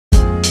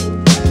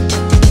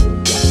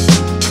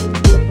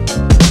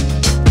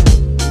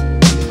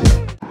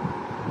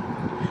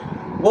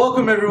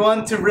Welcome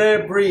everyone to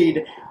Rare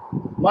Breed.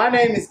 My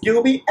name is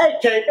Gilby,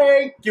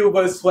 aka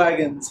Gilbo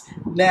Swaggins.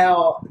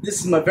 Now, this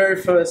is my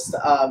very first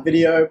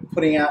video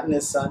putting out in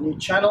this new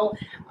channel.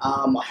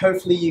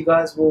 Hopefully you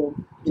guys will,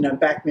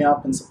 back me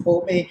up and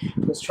support me,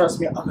 because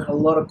trust me, I've got a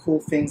lot of cool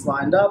things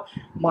lined up.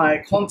 My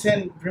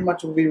content pretty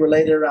much will be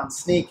related around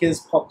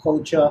sneakers, pop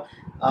culture,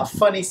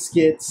 funny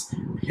skits,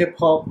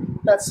 hip-hop,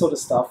 that sort of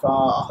stuff.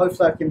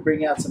 Hopefully I can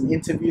bring out some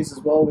interviews as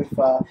well with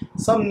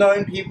some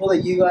known people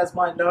that you guys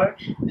might know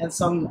and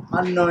some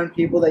unknown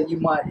people that you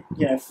might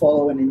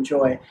follow and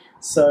enjoy.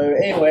 So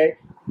anyway,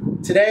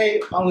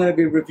 today I'm going to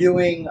be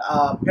reviewing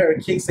a pair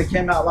of kicks that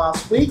came out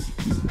last week.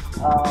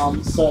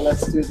 So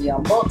let's do the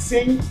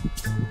unboxing.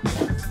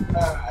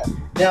 Alright,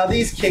 now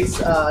these kicks,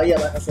 like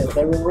I said,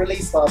 they were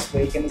released last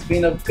week and there's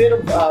been a bit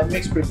of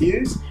mixed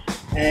reviews,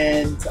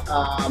 and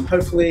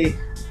hopefully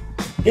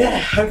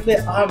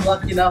I'm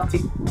lucky enough to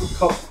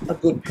cop a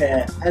good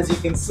pair. As you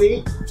can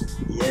see,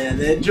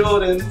 they're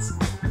Jordans.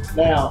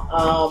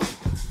 Now,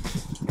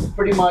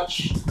 pretty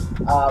much,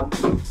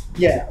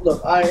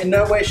 look, I in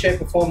no way,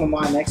 shape or form am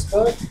I an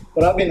expert,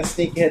 but I've been a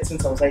sneakerhead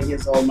since I was 8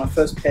 years old. My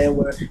first pair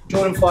were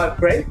Jordan 5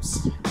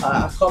 Grapes.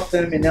 I copped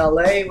them in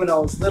LA when I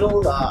was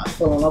little. I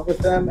fell in love with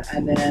them,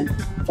 and then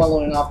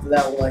following after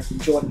that were like the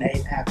Jordan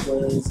 8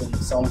 Aquas and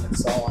so on and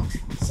so on.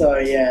 So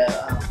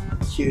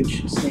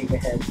huge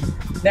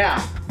sneakerhead.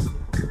 Now,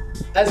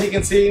 as you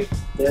can see,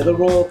 they're the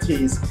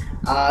royalties.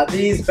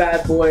 These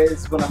bad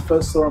boys, when I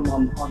first saw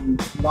them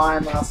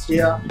online last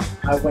year,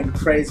 I went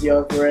crazy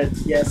over it.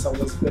 Yes, I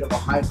was a bit of a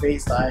hype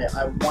beast.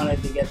 I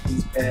wanted to get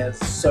these pairs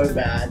so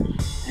bad,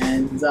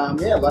 and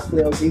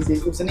luckily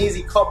it was an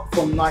easy cop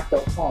from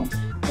Nike.com.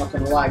 I'm not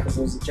gonna lie, because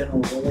it was a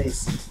general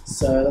release.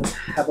 So let's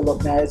have a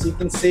look now. As you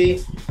can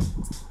see,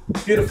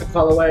 beautiful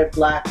colorway,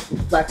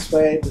 black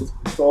suede with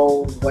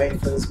gold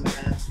wafers,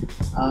 man.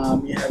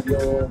 You have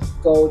your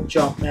gold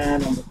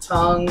Jumpman on the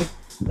tongue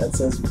that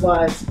says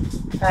Flight,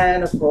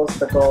 and of course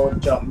the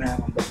gold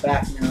Jumpman on the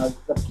back. Now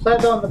the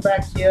pleather on the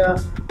back here,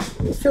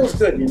 it feels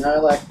good,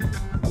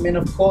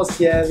 of course,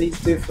 these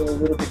do feel a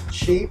little bit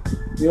cheap.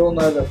 We all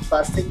know the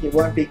plastic, it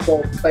won't be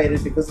gold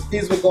plated, because if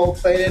these were gold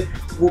plated,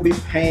 we'll be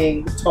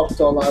paying top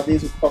dollar.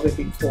 These would probably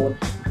be called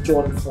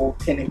Jordan 4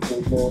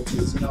 Pinnacle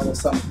royalties, or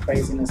some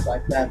craziness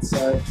like that.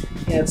 So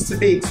it's to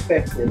be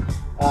expected.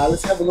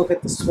 Let's have a look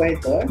at the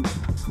suede though.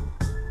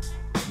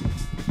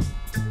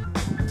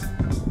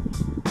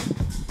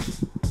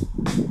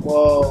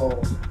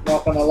 Whoa,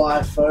 not gonna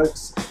lie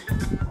folks,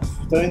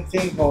 I don't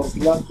think I was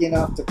lucky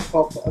enough to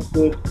cop a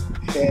good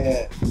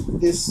pair.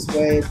 This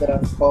suede that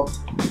I've copped,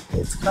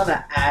 it's kind of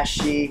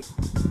ashy,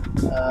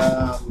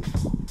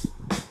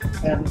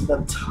 and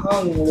the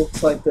tongue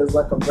looks like there's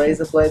like a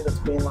razor blade that's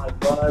been like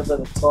run over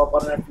the top.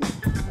 I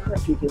don't know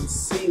if you can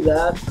see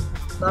that.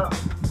 No,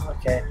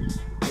 okay.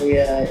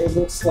 It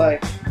looks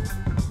like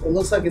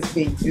it's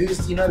being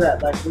used.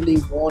 That like really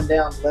worn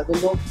down leather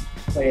look,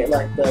 where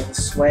like the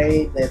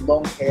suede, the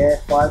long hair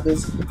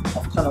fibers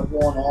have kind of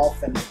worn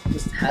off, and it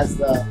just has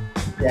the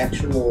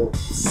actual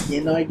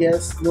skin, I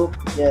guess, look.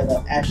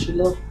 The ashy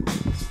look.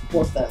 That's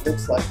what that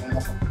looks like, man.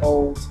 Like an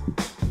old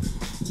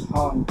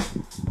tongue.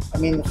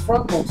 The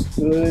front looks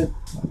good.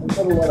 I've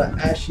got a lot of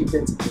ashy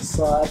bits at the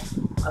side.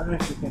 I don't know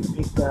if you can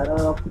pick that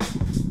up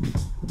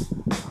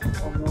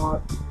or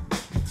not.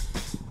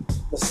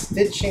 The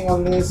stitching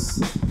on this.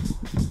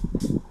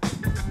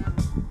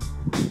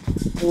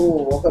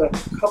 Oh, I've got a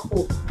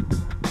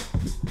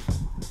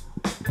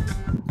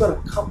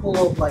couple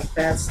of like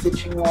bad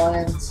stitching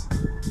lines.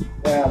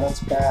 Wow,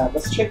 that's bad.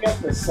 Let's check out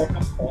the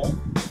second pair.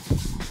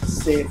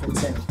 See if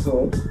it's any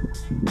good.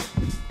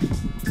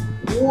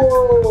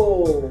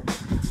 Whoa!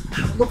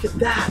 Look at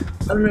that!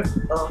 I don't know if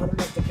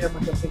the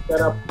camera can pick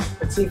that up.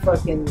 Let's see if I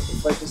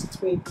just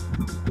tweak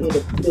it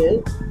a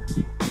bit.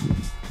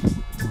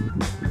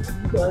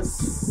 You guys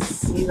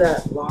see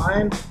that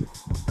line?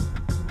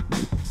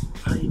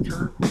 Oh, you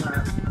can't?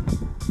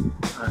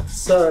 Alright,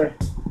 so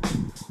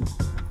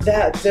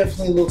that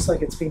definitely looks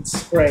like it's been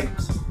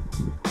scraped.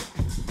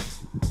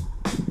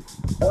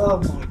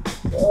 Oh my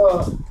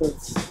god, the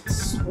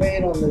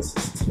suede on this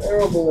is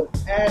terrible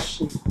and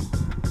ashy.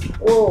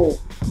 Whoa,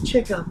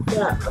 check out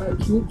that.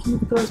 Can you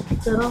guys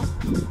pick that up?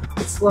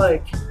 It's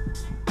like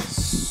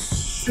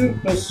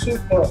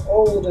super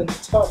old and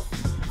tough.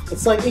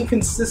 It's like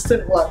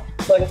inconsistent, like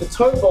the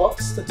toe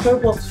box. The toe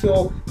box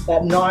feel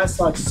that nice,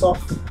 like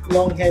soft,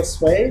 long hair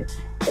suede.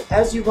 But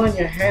as you run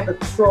your hand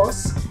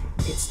across,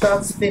 it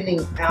starts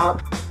thinning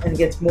out and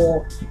gets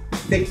more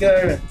thicker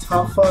and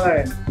tougher,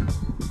 and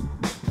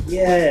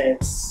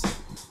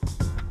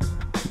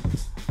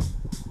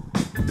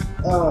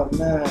oh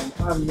man,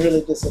 I'm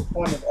really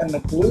disappointed. And the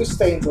glue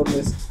stains on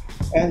this,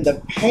 and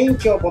the paint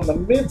job on the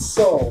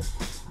midsole.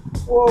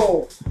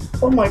 Whoa,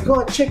 oh my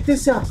god, check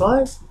this out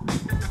guys.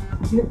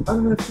 I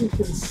don't know if you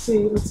can see.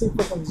 Let's see if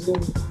I can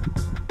zoom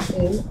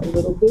in a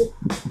little bit.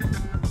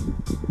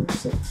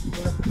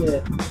 Right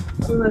there.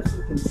 I don't know if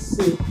you can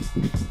see.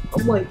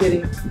 I'm like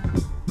getting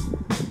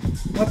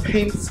my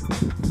paint's.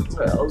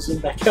 Sorry, I'll zoom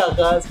back out,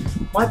 guys.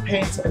 My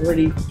paint's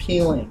already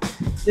peeling.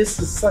 this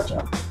is such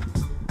a...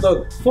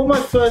 Look, for my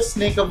first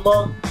sneaker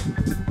vlog,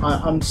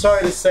 I'm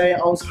sorry to say,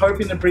 I was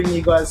hoping to bring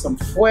you guys some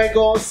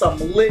fuego, some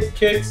lit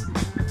kicks,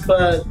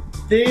 but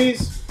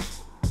these,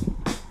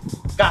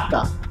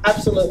 caca,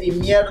 absolutely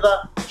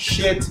mierda,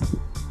 shit.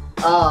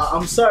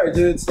 I'm sorry,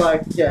 dude. It's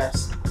like,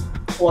 yes,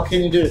 what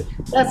can you do?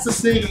 That's the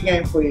sneaker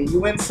game for you.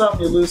 You win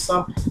some, you lose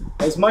some.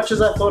 As much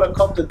as I thought I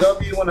copped a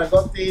W when I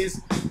got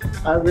these,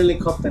 I really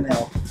copped an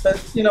L.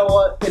 But you know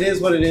what? It is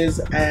what it is,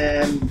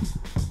 and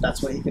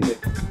that's what you can do.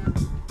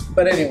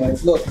 But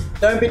anyways, look,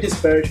 don't be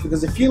discouraged,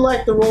 because if you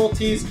like the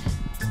royalties,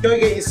 go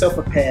get yourself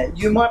a pair.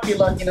 You might be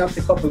lucky enough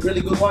to cop a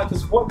really good one,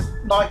 because what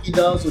Nike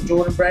does, or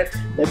Jordan Brand,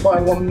 they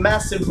buy one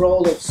massive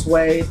roll of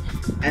suede,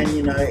 and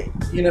you know,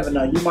 you never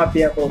know, you might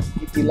be able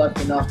to be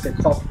lucky enough to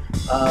cop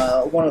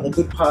one of the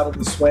good part of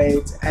the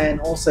suede, and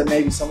also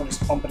maybe someone is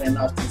competent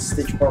enough to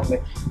stitch properly.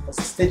 Because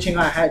the stitching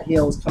I had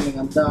here was coming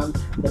undone,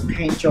 the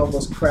paint job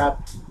was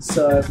crap.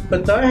 So,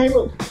 but don't, hey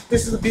look,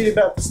 this is the beauty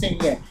about the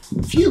sneaker game.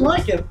 If you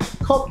like it,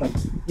 cop them.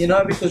 You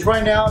know, because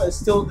right now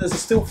there's a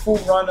still full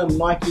run on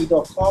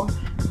Nike.com.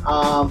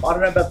 I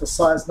don't know about the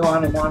size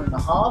 9 and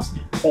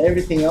 9.5, but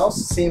everything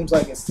else seems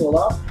like it's still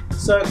up.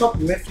 So cop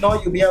them. If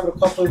not, you'll be able to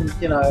cop them,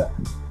 you know,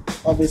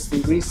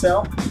 obviously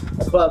resell.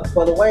 But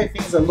by the way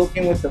things are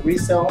looking with the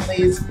resale on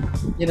these,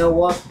 you know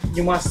what,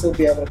 you might still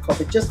be able to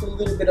cop it just a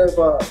little bit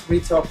over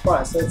retail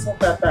price. So it's not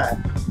that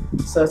bad.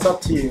 So it's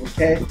up to you,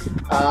 okay?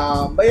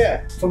 But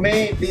yeah, for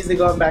me, these are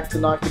going back to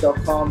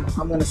Nike.com.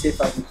 I'm gonna see if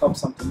I can cop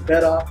something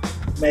better.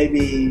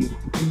 Maybe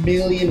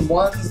Chameleon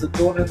ones, the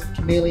Jordan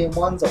Chameleon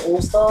ones, are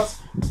All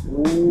Stars.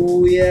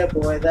 Ooh yeah,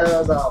 boy,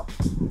 those are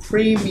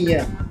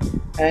premium.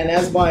 And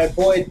as my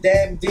boy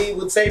Dan D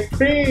would say,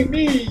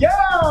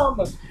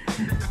 premium.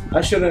 I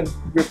shouldn't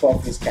rip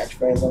off his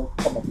catchphrase. I'll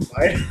come up with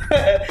mine.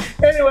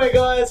 Anyway,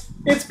 guys,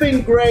 it's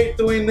been great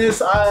doing this.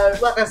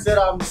 Like I said,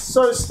 I'm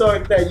so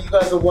stoked that you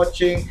guys are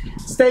watching.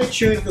 Stay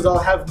tuned, because I'll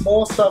have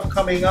more stuff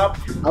coming up.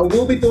 I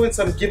will be doing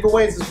some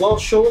giveaways as well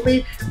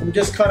shortly. I'm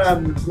just kind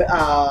of,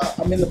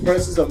 I'm in the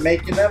process of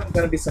making them.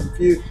 Going to be some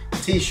few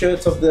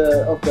t-shirts of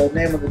the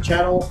name of the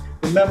channel.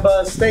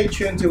 Remember, stay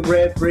tuned to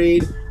Rare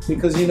Breed,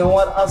 because you know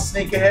what, us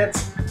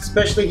sneakerheads,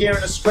 especially here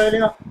in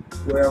Australia,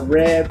 we're a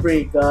rare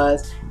breed,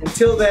 guys.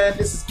 Until then,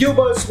 this is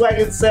Gilbo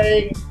Swaggins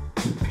saying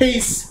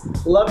peace.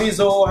 Love yous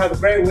all. Have a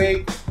great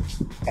week.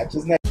 Catch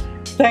us next.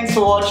 Thanks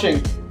for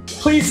watching.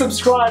 Please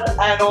subscribe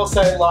and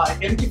also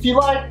like. And if you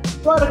like,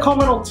 write a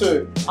comment or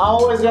two. I'm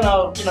always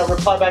gonna, you know,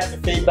 reply back to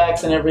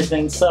feedbacks and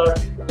everything. So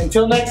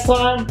until next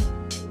time,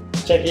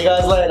 check you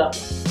guys later.